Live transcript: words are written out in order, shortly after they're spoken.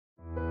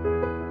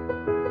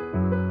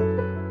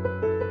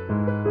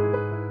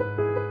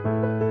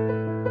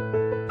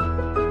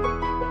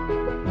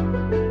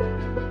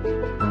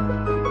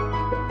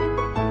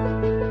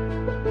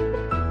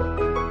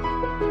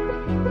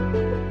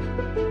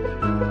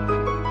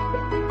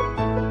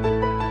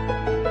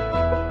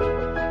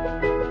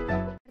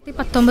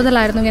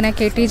2019 ഇങ്ങനെ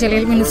KT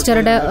ജലീൽ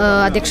മിനിസ്റ്ററുടെ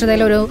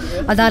അധ്യക്ഷതയിൽ ഒരു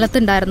അദാലത്ത്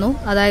ഉണ്ടായിരുന്നു.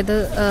 അതായത്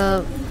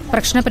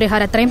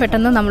പ്രശ്നപരിഹാരം എത്രയും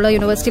പെട്ടെന്ന് നമ്മൾ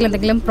യൂണിവേഴ്സിറ്റിയിൽ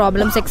എന്തെങ്കിലും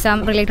പ്രോബ്ലംസ് എക്സാം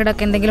റിലേറ്റഡ്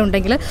ഒക്കെ എന്തെങ്കിലും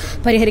ഉണ്ടെങ്കിൽ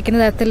പരിഹരിക്കുന്ന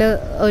തരത്തിൽ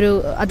ഒരു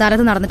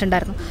അദാലത്ത്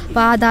നടന്നിട്ടുണ്ടായിരുന്നു.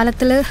 അപ്പോൾ ആ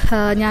അദാലത്തിൽ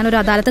ഞാനൊരു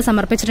അദാലത്ത്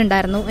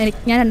സമർപ്പിച്ചിട്ടുണ്ടായിരുന്നു.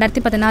 ഞാൻ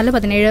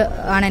 2014-17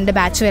 ആണ് എൻ്റെ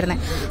ബാച്ച്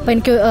വരുന്നത്. അപ്പോൾ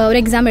എനിക്ക് ഒരു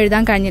എക്സാം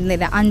എഴുതാൻ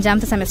കഴിഞ്ഞിരുന്നില്ല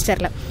 5ാമത്തെ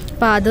സെമസ്റ്ററിൽ.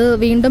 അപ്പോൾ അത്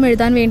വീണ്ടും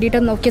എഴുതാൻ വേണ്ടിയിട്ട്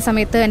നോക്കിയ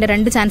സമയത്ത് എൻ്റെ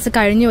 2 ചാൻസ്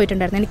കഴിഞ്ഞു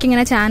പോയിട്ടുണ്ടായിരുന്നു.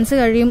 എനിക്കിങ്ങനെ ചാൻസ്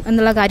കഴിയും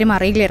എന്നുള്ള കാര്യം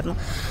അറിയില്ലായിരുന്നു.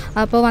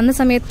 അപ്പോൾ വന്ന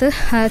സമയത്ത്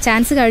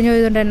ചാൻസ് കഴിഞ്ഞു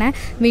പോയതുകൊണ്ട് തന്നെ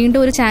വീണ്ടും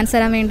ഒരു ചാൻസ്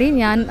തരാൻ വേണ്ടി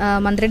ഞാൻ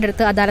മന്ത്രിയുടെ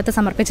അടുത്ത് അദാലത്ത്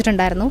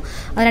സമർപ്പിച്ചിട്ടുണ്ടായിരുന്നു.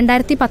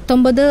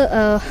 2019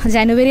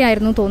 ജനുവരി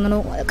ആയിരുന്നു തോന്നുന്നു,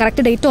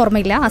 കറക്റ്റ് ഡേറ്റ്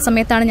ഓർമ്മയില്ല. ആ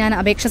സമയത്താണ് ഞാൻ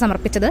അപേക്ഷ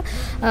സമർപ്പിച്ചത്.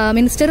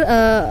 മിനിസ്റ്റർ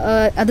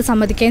അത്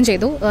സമ്മതിക്കുകയും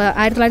ചെയ്തു.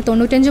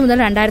 1995 മുതൽ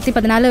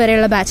 2014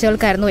 വരെയുള്ള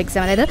ബാച്ചുകൾക്കായിരുന്നു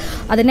എക്സാം. അതായത്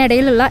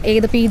അതിനിടയിലുള്ള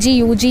ഏത് PG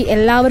UG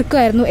എല്ലാവർക്കും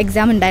ആയിരുന്നു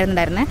എക്സാം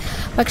ഉണ്ടായിരുന്നുണ്ടായിരുന്നത്.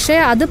 പക്ഷേ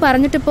അത്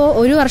പറഞ്ഞിട്ടിപ്പോൾ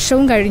 1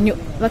 വർഷവും കഴിഞ്ഞു.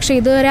 പക്ഷേ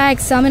ഇതുവരെ ആ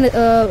എക്സാമിന്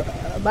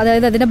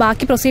അതായത് അതിൻ്റെ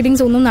ബാക്കി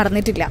പ്രൊസീഡിങ്സ് ഒന്നും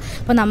നടന്നിട്ടില്ല.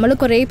 അപ്പോൾ നമ്മൾ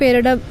കുറേ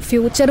പേരുടെ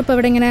ഫ്യൂച്ചർ ഇപ്പോൾ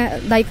ഇവിടെ ഇങ്ങനെ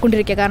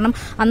ഇതായിക്കൊണ്ടിരിക്കുക. കാരണം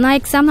അന്ന് ആ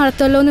എക്സാം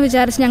നടത്തുമല്ലോ എന്ന്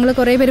വിചാരിച്ച് ഞങ്ങൾ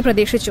കുറേ പേര്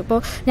പ്രതീക്ഷിച്ചു. അപ്പോൾ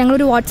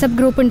ഞങ്ങളൊരു വാട്സപ്പ്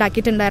ഗ്രൂപ്പ്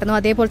ഉണ്ടാക്കിയിട്ടുണ്ടായിരുന്നു.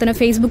 അതേപോലെ തന്നെ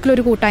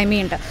ഫേസ്ബുക്കിലൊരു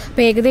കൂട്ടായ്മയുണ്ട്.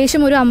 അപ്പോൾ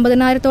ഏകദേശം ഒരു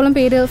 50,000-ഓളം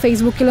പേര്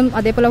ഫേസ്ബുക്കിലും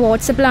അതേപോലെ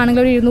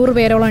വാട്സപ്പിലാണെങ്കിൽ ഒരു 200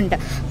 പേരോളം ഉണ്ട്.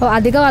 അപ്പോൾ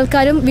അധികം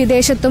ആൾക്കാരും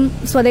വിദേശത്തും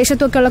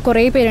സ്വദേശത്തും ഒക്കെ ഉള്ള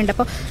കുറേ പേരുണ്ട്.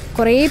 അപ്പോൾ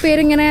കുറേ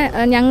പേരിങ്ങനെ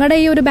ഞങ്ങളുടെ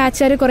ഈ ഒരു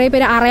ബാച്ചുകാർ കുറേ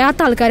പേര് അറിയാത്ത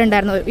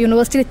ആൾക്കാരുണ്ടായിരുന്നു.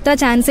 യൂണിവേഴ്സിറ്റിയിൽ ഇത്ര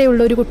ചാൻസേ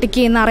ഉള്ളൂ ഒരു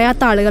കുട്ടിക്ക് എന്ന്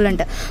അറിയാത്ത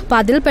ആളുകളുണ്ട്. അപ്പോൾ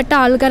അതിൽപ്പെട്ട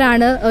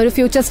ആൾക്കാരാണ് ഒരു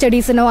ഫ്യൂച്ചർ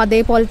സ്റ്റഡീസിനോ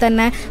അതേപോലെ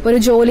തന്നെ ഒരു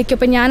ജോലിക്ക്.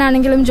 ഇപ്പം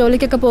ഞാനാണെങ്കിലും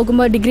ജോലിക്കൊക്കെ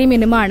പോകുമ്പോൾ ഡിഗ്രി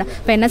മിനിമമാണ്.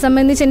 അപ്പം എന്നെ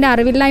സംബന്ധിച്ച് എൻ്റെ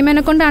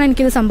അറിവില്ലായ്മേനെ കൊണ്ടാണ്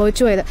എനിക്കിത്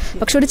സംഭവിച്ചു പോയത്.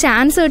 പക്ഷെ ഒരു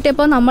ചാൻസ്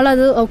കിട്ടിയപ്പോൾ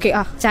നമ്മളത് ഓക്കെ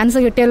ചാൻസ്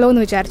കിട്ടിയല്ലോ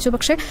എന്ന് വിചാരിച്ചു.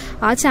 പക്ഷെ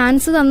ആ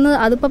ചാൻസ് തന്ന്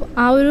അതിപ്പോൾ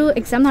ആ ഒരു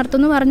എക്സാം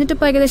നടത്തുമെന്ന് പറഞ്ഞിട്ട്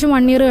ഇപ്പോൾ ഏകദേശം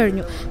 1 ഇയർ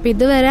കഴിഞ്ഞു. അപ്പം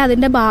ഇതുവരെ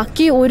അതിൻ്റെ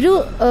ബാക്കി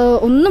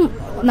ഒന്നും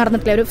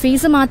നടന്നിട്ടില്ല. ഒരു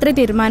ഫീസ് മാത്രമേ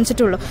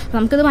തീരുമാനിച്ചിട്ടുള്ളൂ.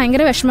 നമുക്കിത്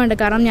ഭയങ്കര വിഷമമുണ്ട്.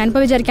 കാരണം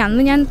ഞാനിപ്പോൾ വിചാരിക്കാം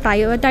അന്ന് ഞാൻ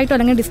പ്രൈവറ്റായിട്ടോ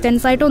അല്ലെങ്കിൽ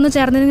ഡിസ്റ്റൻസ് ആയിട്ടോ ഒന്ന്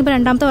ചേർന്നിരുന്നെങ്കിൽ ഇപ്പോൾ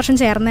 2ാമത്തെ വർഷം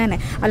ചേർന്നേനെ,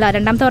 അല്ല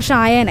 2ാമത്തെ വർഷം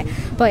ആയേനെ.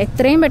 അപ്പോൾ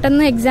എത്രയും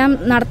പെട്ടെന്ന് എക്സാം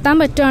നടത്താൻ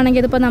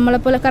പറ്റുവാണെങ്കിൽ ഇതിപ്പോൾ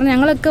നമ്മളെപ്പോലെ, കാരണം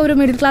ഞങ്ങളൊക്കെ ഒരു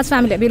middle class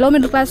family, below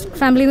middle class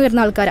ഫാമിലിയിൽ നിന്ന്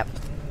വരുന്ന ആൾക്കാരാണ്.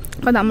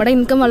 അപ്പോൾ നമ്മുടെ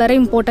ഇൻകം വളരെ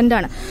ഇമ്പോർട്ടൻ്റ്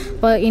ആണ്.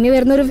 അപ്പോൾ ഇനി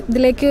വരുന്നൊരു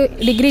ഇതിലേക്ക്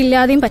ഡിഗ്രി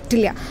ഇല്ലാതെയും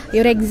പറ്റില്ല ഈ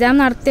ഒരു എക്സാം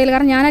നടത്തിയാൽ.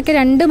 കാരണം ഞാനൊക്കെ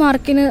 2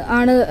 മാർക്കിന്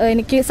ആണ്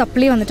എനിക്ക്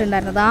സപ്ലി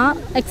വന്നിട്ടുണ്ടായിരുന്നത്. ആ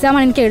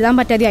എക്സാമാണ് എനിക്ക് എഴുതാൻ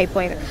പറ്റാതെ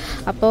ആയിപ്പോയത്.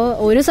 അപ്പോൾ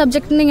ഒരു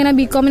സബ്ജക്റ്റിന് ഇങ്ങനെ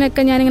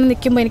BComനൊക്കെ ഞാനിങ്ങനെ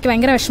നിൽക്കുമ്പോൾ എനിക്ക്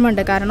ഭയങ്കര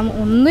വിഷമമുണ്ട്. കാരണം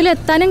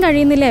ഒന്നിലെത്താനും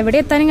കഴിയുന്നില്ല, എവിടെ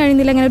എത്താനും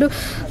കഴിയുന്നില്ല. അങ്ങനെ ഒരു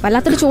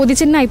വല്ലാത്തൊരു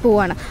ചോദ്യചിഹ്നമായി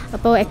പോവുകയാണ്.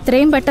 അപ്പോൾ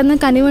എത്രയും പെട്ടെന്ന്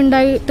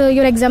കനിവുണ്ടായിട്ട് ഈ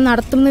ഒരു എക്സാം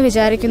നടത്തും എന്ന്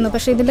വിചാരിക്കുന്നു.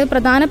 പക്ഷേ ഇതിൽ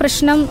പ്രധാന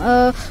പ്രശ്നം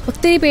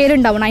ഒത്തിരി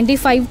പേരുണ്ടാവും.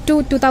 95 to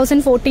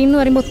 2014 എന്ന്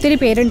പറയുമ്പോൾ ഒത്തിരി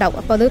പേരുണ്ടാവും.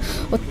 അപ്പോൾ അത്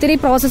ഒത്തിരി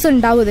പ്രോസസ്സ്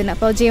ഉണ്ടാവും ഇതിന്.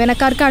 അപ്പോൾ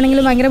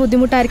ജീവനക്കാർക്കാണെങ്കിലും ഭയങ്കര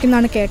ബുദ്ധിമുട്ടായിരിക്കും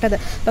എന്നാണ് കേട്ടത്.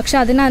 പക്ഷെ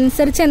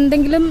അതിനനുസരിച്ച്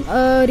എന്തെങ്കിലും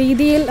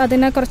രീതിയിൽ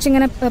അതിനെ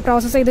കുറച്ചിങ്ങനെ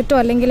പ്രോസസ്സ് ചെയ്തിട്ടോ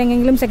അല്ലെങ്കിൽ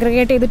എങ്ങനെങ്കിലും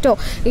സെഗ്രിഗേറ്റ് ചെയ്തിട്ടോ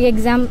ഈ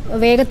എക്സാം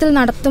വേഗത്തിൽ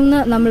നടത്തും എന്ന്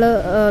നമ്മൾ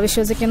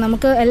വിശ്വസിക്കും.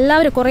 നമുക്ക്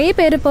എല്ലാവരും കുറേ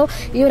പേര് ഇപ്പോൾ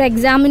ഈ ഒരു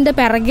എക്സാമിൻ്റെ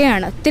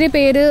പിറകെയാണ്. ഒത്തിരി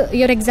പേര്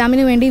ഈ ഒരു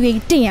എക്സാമിന് വേണ്ടി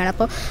വെയിറ്റ് ചെയ്യാണ്.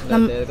 അപ്പോൾ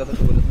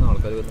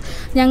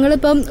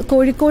ഞങ്ങളിപ്പം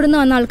കോഴിക്കോട് നിന്ന്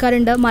വന്ന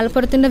ആൾക്കാരുണ്ട്,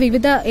 മലപ്പുറത്തിൻ്റെ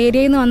വിവിധ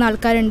ഏരിയയിൽ നിന്ന് വന്ന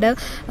ആൾക്കാരുണ്ട്,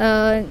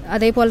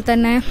 അതേപോലെ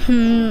തന്നെ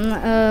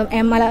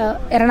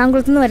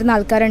എറണാകുളത്ത് നിന്ന് വരുന്ന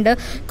ആൾക്കാരുണ്ട്.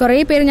 കുറേ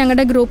പേര്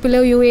ഞങ്ങളുടെ ഗ്രൂപ്പിൽ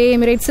UAE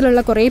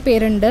എമിറേറ്റ്സിലുള്ള കുറേ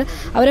പേരുണ്ട്.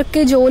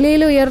 അവരൊക്കെ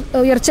ജോലിയിൽ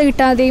ഉയർച്ച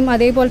കിട്ടാതെയും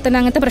അതേപോലെ തന്നെ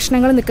അങ്ങനത്തെ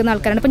പ്രശ്നങ്ങൾ നിൽക്കുന്ന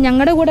ആൾക്കാരുണ്ട്. അപ്പം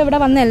ഞങ്ങളുടെ കൂടെ ഇവിടെ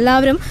വന്ന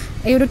എല്ലാവരും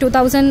ഈ ഒരു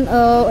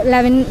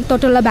 2011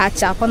 തൊട്ടുള്ള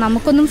ബാച്ചാണ്. അപ്പോൾ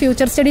നമുക്കൊന്നും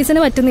ഫ്യൂച്ചർ സ്റ്റഡീസിന്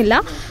പറ്റുന്നില്ല,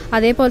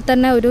 അതേപോലെ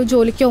തന്നെ ഒരു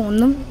ജോലിക്കോ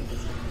ഒന്നും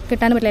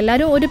കിട്ടാൻ പറ്റില്ല.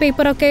 എല്ലാവരും ഒരു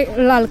പേപ്പറൊക്കെ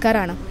ഉള്ള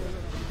ആൾക്കാരാണ്.